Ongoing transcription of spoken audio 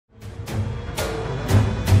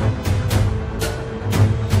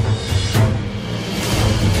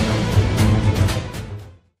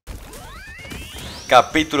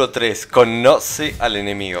Capítulo 3. Conoce al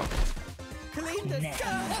enemigo.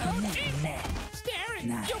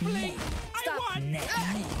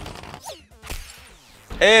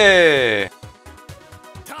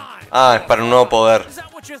 Ah, es para un nuevo poder.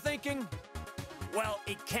 Well,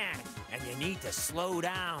 it can, and you need to slow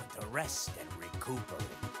down to rest and recuperate.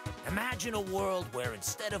 Imagine a world where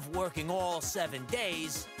instead of working all 7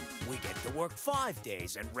 days, we get to work 5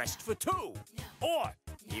 days and rest for 2. Or,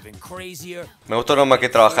 even crazier, Me gustó nomás que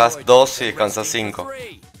trabajas 2 y descansas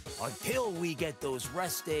 5. Until we get those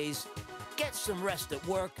rest days, get some rest at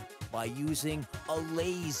work by using a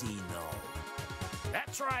lazy no.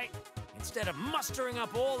 That's right. Instead of mustering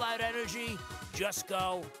up all that energy, just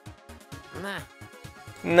go, nah.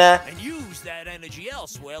 And use that energy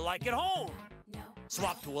elsewhere, like at home.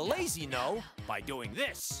 Swap to a lazy no by doing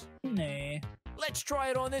this. Let's try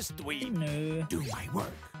it on this dweeb. Do my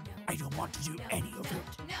work. I don't want to do any of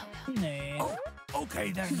it. Oh,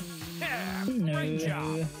 okay then. Yeah, great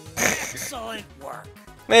job. Excellent work.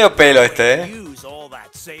 Medio pelo este, Use all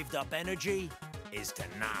that saved up energy is to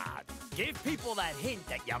nod. Give people that hint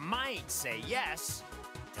that you might say yes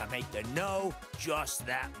to make the no just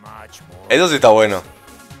that much more. Eso sí está bueno.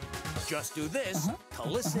 Just do this to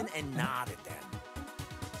listen and nod at them.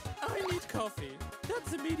 I need coffee.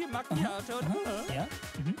 That's a medium macchiato. Yeah.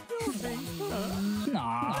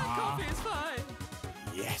 Coffee is fine.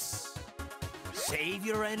 Yes. Save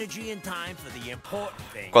your energy and time for the important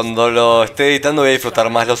things. Cuando lo esté editando voy a disfrutar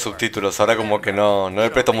más los subtítulos. Ahora como que no le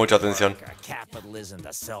presto mucha atención. Capitalism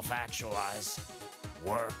to self-actualize.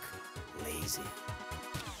 Work lazy.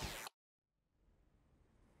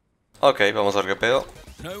 Ok, vamos a ver qué pedo.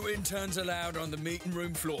 No interns allowed on the meeting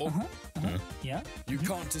room floor. Yeah. You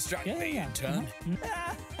can't distract me, intern.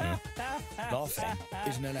 Laughing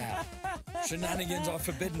isn't allowed. Shenanigans are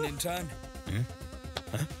forbidden, intern.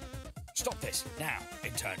 Stop this now,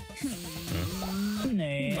 intern.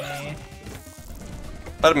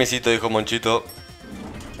 Permisito, dijo Monchito.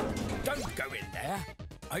 Don't go in there.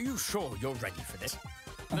 Are you sure you're ready for this?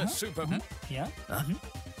 The super. Yeah.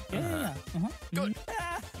 Good.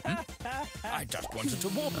 I just wanted to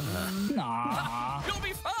warm. You'll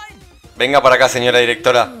be fine. Venga para acá, señora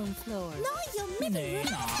directora.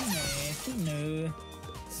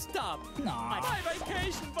 Stop. My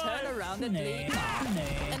vacation Turn vibe. around and leave.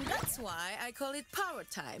 And that's why I call it power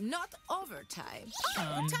time, not overtime.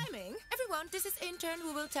 Oh, timing. Everyone, this is intern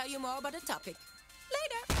who will tell you more about the topic.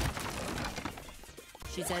 Later.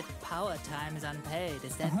 She said power time is unpaid.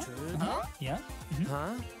 Is that true? Yeah.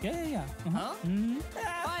 Huh? Yeah.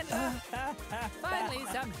 Finally,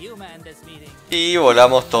 some humor in this meeting. Y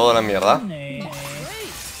volamos toda la mierda. Wait.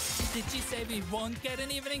 Did she say we won't get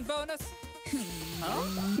an evening bonus?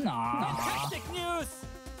 Fantastic news.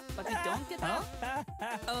 But we don't get that?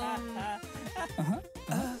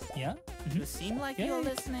 Yeah. You seem like you're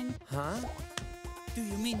listening. Huh? Do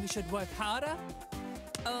you mean we should work harder?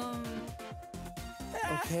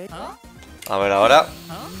 Okay. A ver ahora.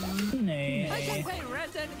 I can pay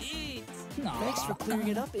rent and eat. Thanks for clearing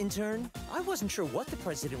it up, intern. I wasn't sure what the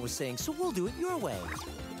president was saying, so we'll do it your way.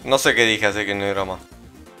 No sé qué dije, así que no hay broma.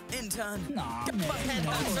 Intern.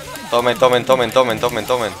 Tomen.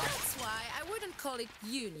 That's why I wouldn't call it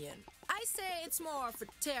union. I say it's more of a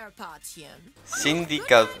terpatian.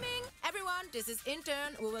 Sindicato. Good timing. Everyone, this is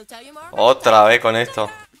intern who will tell you more. Otra vez con esto.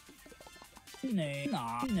 Can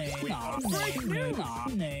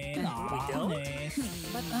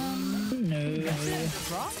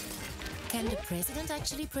the president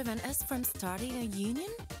actually prevent us from starting a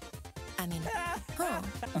union? I mean,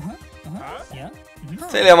 Yeah.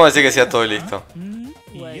 Sí, le vamos a decir que sea todo listo.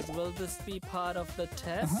 Wait, will this be part of the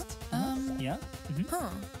test? Yeah.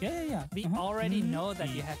 Yeah. We already know that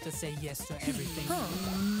you have to say yes to everything.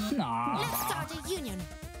 let's start a union.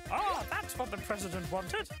 Oh, that's what the president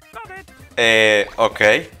wanted. Got it.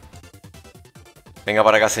 Ok. Venga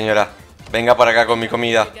para acá, señora. Venga para acá con mi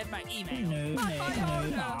comida. Get my email.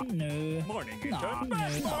 Morning, intern.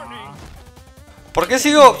 Morning. ¿Por qué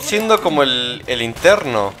sigo siendo como el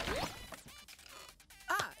interno?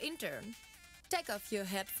 Intern. Take off your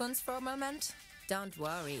headphones for a moment. Don't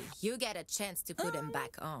worry, you get a chance to put them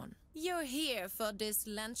back on. You're here for this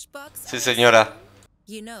lunchbox? Sí, señora.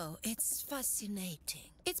 You know, it's fascinating.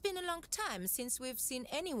 It's been a long time since we've seen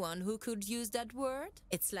anyone who could use that word.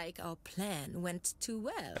 It's like our plan went too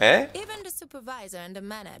well. Even the supervisor and the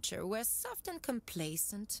manager were soft and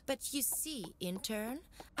complacent. But you see, intern,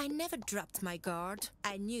 I never dropped my guard.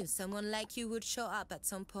 I knew someone like you would show up at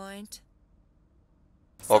some point.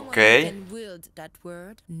 Someone who can wield that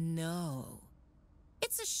word? No.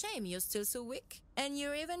 It's a shame you're still so weak. And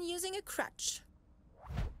you're even using a crutch.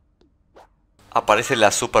 Aparece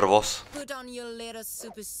la super voz. Put on your little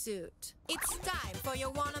super suit. It's time for your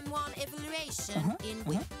one-on-one evaluation in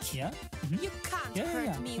which Yeah. you can't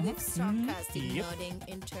hurt me with sarcastic nodding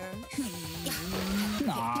in turn.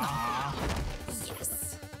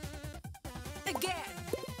 Yes. Again.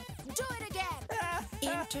 Do it again.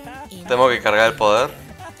 Intern. Tengo que cargar el poder.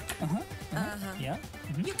 Yeah.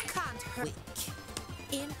 You can't hurt.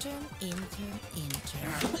 Intern.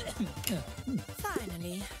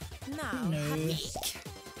 Finally. Now, weak.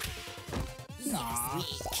 Yes,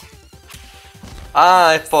 weak.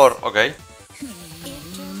 Ah, es por... Ok.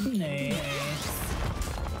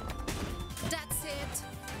 That's it.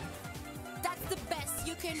 That's the best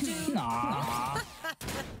you can do.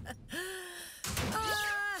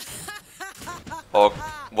 Oh,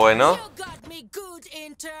 bueno. You got me good,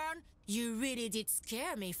 intern. You really did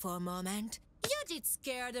scare me for a moment. You did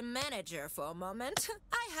scare the manager for a moment.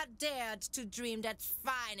 I had dared to dream that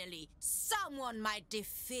finally someone might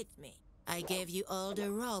defeat me. I gave you all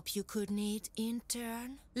the rope you could need,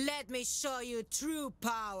 intern. Let me show you true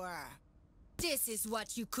power. This is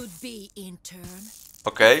what you could be, intern.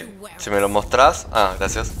 Ok, si me lo mostrás. Ah,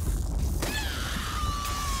 gracias.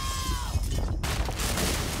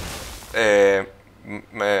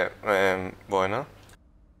 Bueno.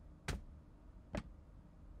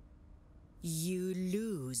 You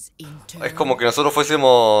lose, intern. Es como que nosotros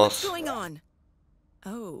fuésemos...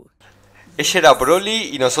 Oh. Ella era Broly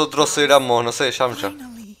y nosotros éramos, no sé, Yamcha.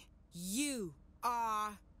 You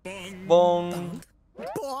are Bong.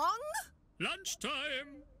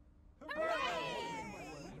 Lunchtime.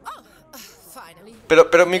 finally.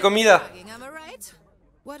 Pero mi comida. Am I right?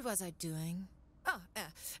 What was I doing? Oh,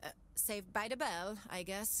 saved by the bell, I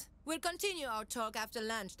guess. We'll continue our talk after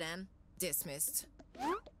lunch then. Dismissed.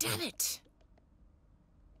 Damn it.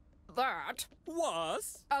 That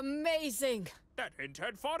Was amazing. that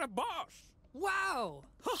intern for a boss? Wow.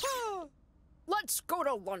 Let's go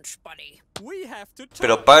to lunch, buddy. We have to talk.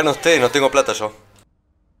 Pero pagan ustedes, no tengo plata yo.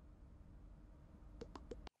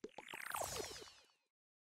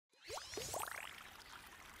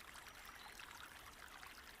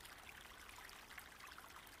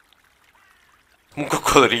 Un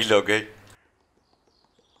cocodrilo, ok.